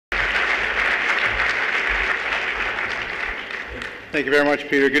Thank you very much,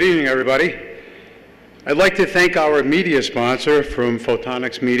 Peter. Good evening, everybody. I'd like to thank our media sponsor from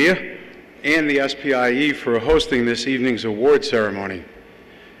Photonics Media and the SPIE for hosting this evening's award ceremony.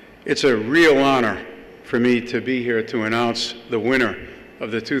 It's a real honor for me to be here to announce the winner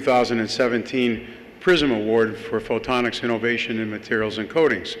of the 2017 Prism Award for Photonics Innovation in Materials and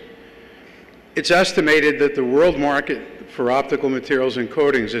Coatings. It's estimated that the world market for optical materials and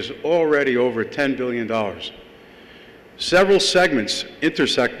coatings is already over $10 billion. Several segments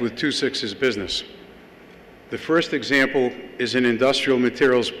intersect with II-VI's business. The first example is in industrial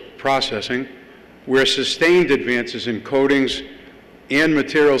materials processing, where sustained advances in coatings and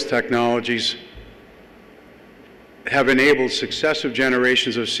materials technologies have enabled successive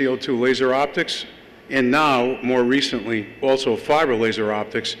generations of CO2 laser optics, and now, more recently, also fiber laser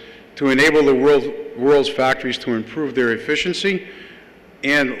optics, to enable the world's factories to improve their efficiency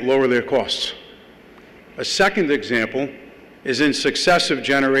and lower their costs. A second example is in successive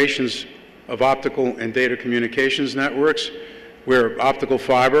generations of optical and data communications networks, where optical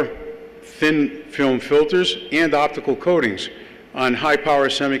fiber, thin film filters, and optical coatings on high-power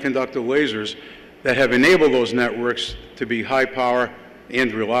semiconductor lasers that have enabled those networks to be high power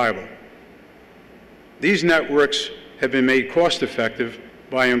and reliable. These networks have been made cost-effective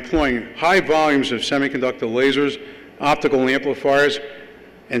by employing high volumes of semiconductor lasers, optical amplifiers,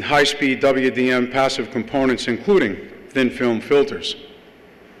 and high-speed WDM passive components, including thin film filters.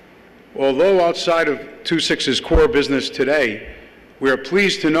 Although outside of II-VI's core business today, we are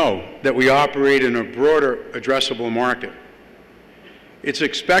pleased to know that we operate in a broader addressable market. It's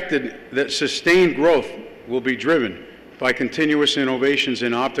expected that sustained growth will be driven by continuous innovations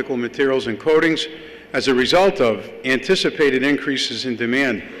in optical materials and coatings as a result of anticipated increases in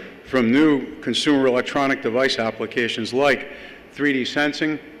demand from new consumer electronic device applications like 3D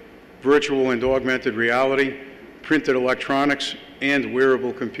sensing, virtual and augmented reality, printed electronics, and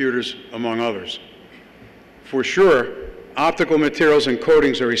wearable computers, among others. For sure, optical materials and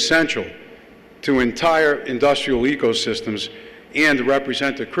coatings are essential to entire industrial ecosystems and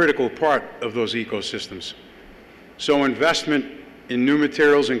represent a critical part of those ecosystems. So investment in new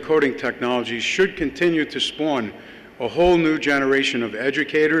materials and coating technologies should continue to spawn a whole new generation of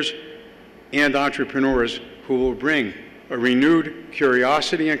educators and entrepreneurs who will bring a renewed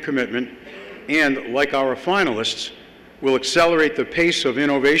curiosity and commitment and, like our finalists, will accelerate the pace of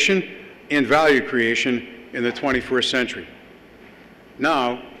innovation and value creation in the 21st century.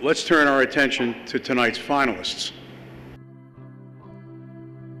 Now, let's turn our attention to tonight's finalists.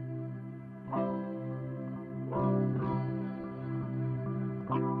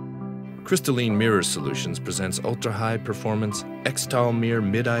 Crystalline Mirror Solutions presents ultra-high-performance xtal mirror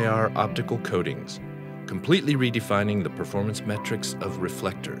mid-IR optical coatings, completely redefining the performance metrics of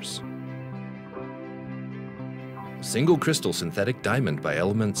reflectors. Single crystal synthetic diamond by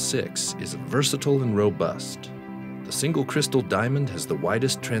Element 6 is versatile and robust. The single crystal diamond has the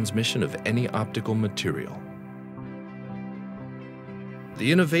widest transmission of any optical material.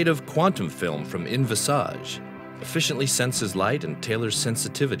 The innovative quantum film from Envisage efficiently senses light and tailors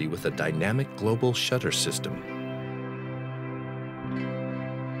sensitivity with a dynamic global shutter system.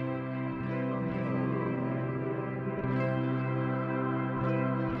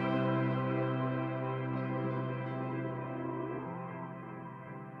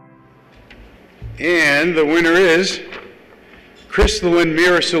 And the winner is Crystalline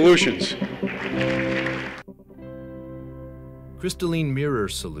Mirror Solutions. Crystalline Mirror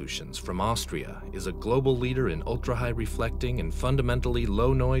Solutions from Austria is a global leader in ultra-high reflecting and fundamentally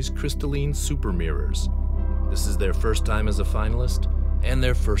low-noise crystalline super mirrors. This is their first time as a finalist and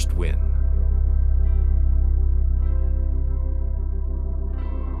their first win.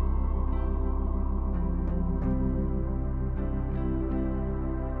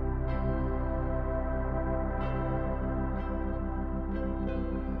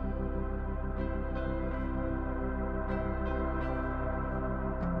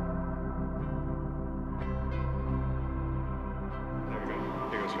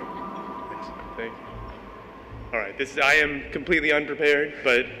 All right, I am completely unprepared,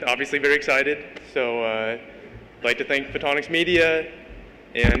 but obviously very excited. So I'd like to thank Photonics Media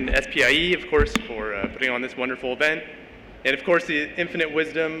and SPIE, of course, for putting on this wonderful event. And of course, the infinite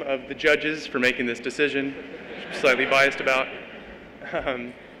wisdom of the judges for making this decision, which I'm slightly biased about.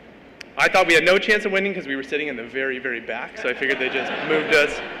 I thought we had no chance of winning because we were sitting in the very, very back, so I figured they just moved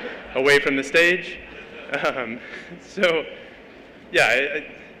us away from the stage.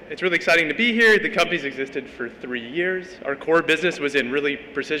 It's really exciting to be here. The company's existed for 3 years. Our core business was in really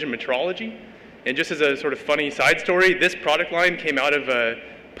precision metrology. And just as a sort of funny side story, this product line came out of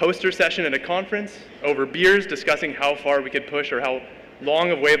poster session at a conference over beers discussing how far we could push or how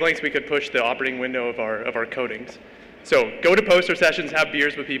long of wavelengths we could push the operating window of our coatings. So go to poster sessions, have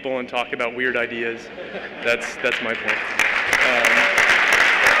beers with people, and talk about weird ideas. That's my point.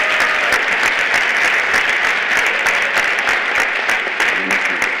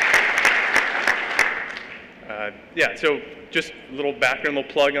 Yeah, so just a little background,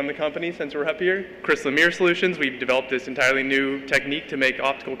 little plug on the company since we're up here. Crystalline Mirror Solutions, we've developed this entirely new technique to make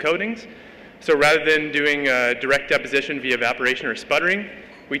optical coatings. So rather than doing direct deposition via evaporation or sputtering,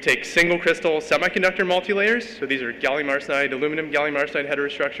 we take single crystal semiconductor multilayers. So these are gallium arsenide, aluminum gallium arsenide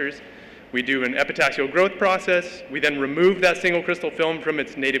heterostructures. We do an epitaxial growth process. We then remove that single crystal film from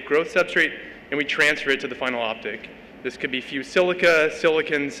its native growth substrate, and we transfer it to the final optic. This could be fused silica,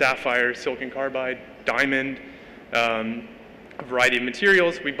 silicon, sapphire, silicon carbide, diamond, a variety of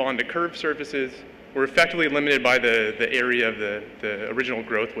materials. We bond to curved surfaces. We're effectively limited by the area of the original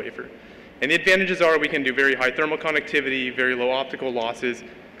growth wafer. And the advantages are we can do very high thermal conductivity, very low optical losses,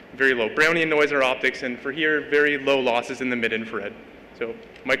 very low Brownian noise in our optics, and for here, very low losses in the mid-infrared. So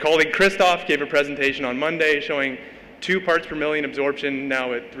my colleague Christoph gave a presentation on Monday showing 2 parts per million absorption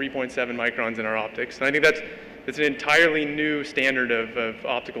now at 3.7 microns in our optics. And I think that's an entirely new standard of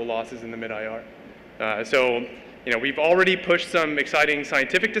optical losses in the mid-IR. So you know, we've already pushed some exciting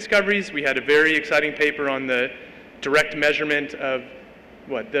scientific discoveries. We had a very exciting paper on the direct measurement of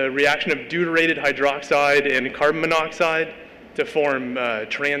the reaction of deuterated hydroxide and carbon monoxide to form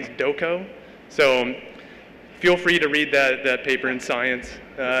trans-DOCO. So feel free to read that paper in Science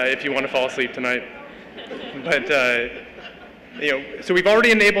if you want to fall asleep tonight. But you know, so we've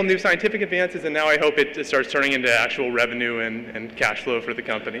already enabled new scientific advances, and now I hope it starts turning into actual revenue and cash flow for the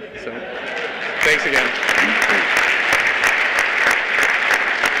company. So thanks again.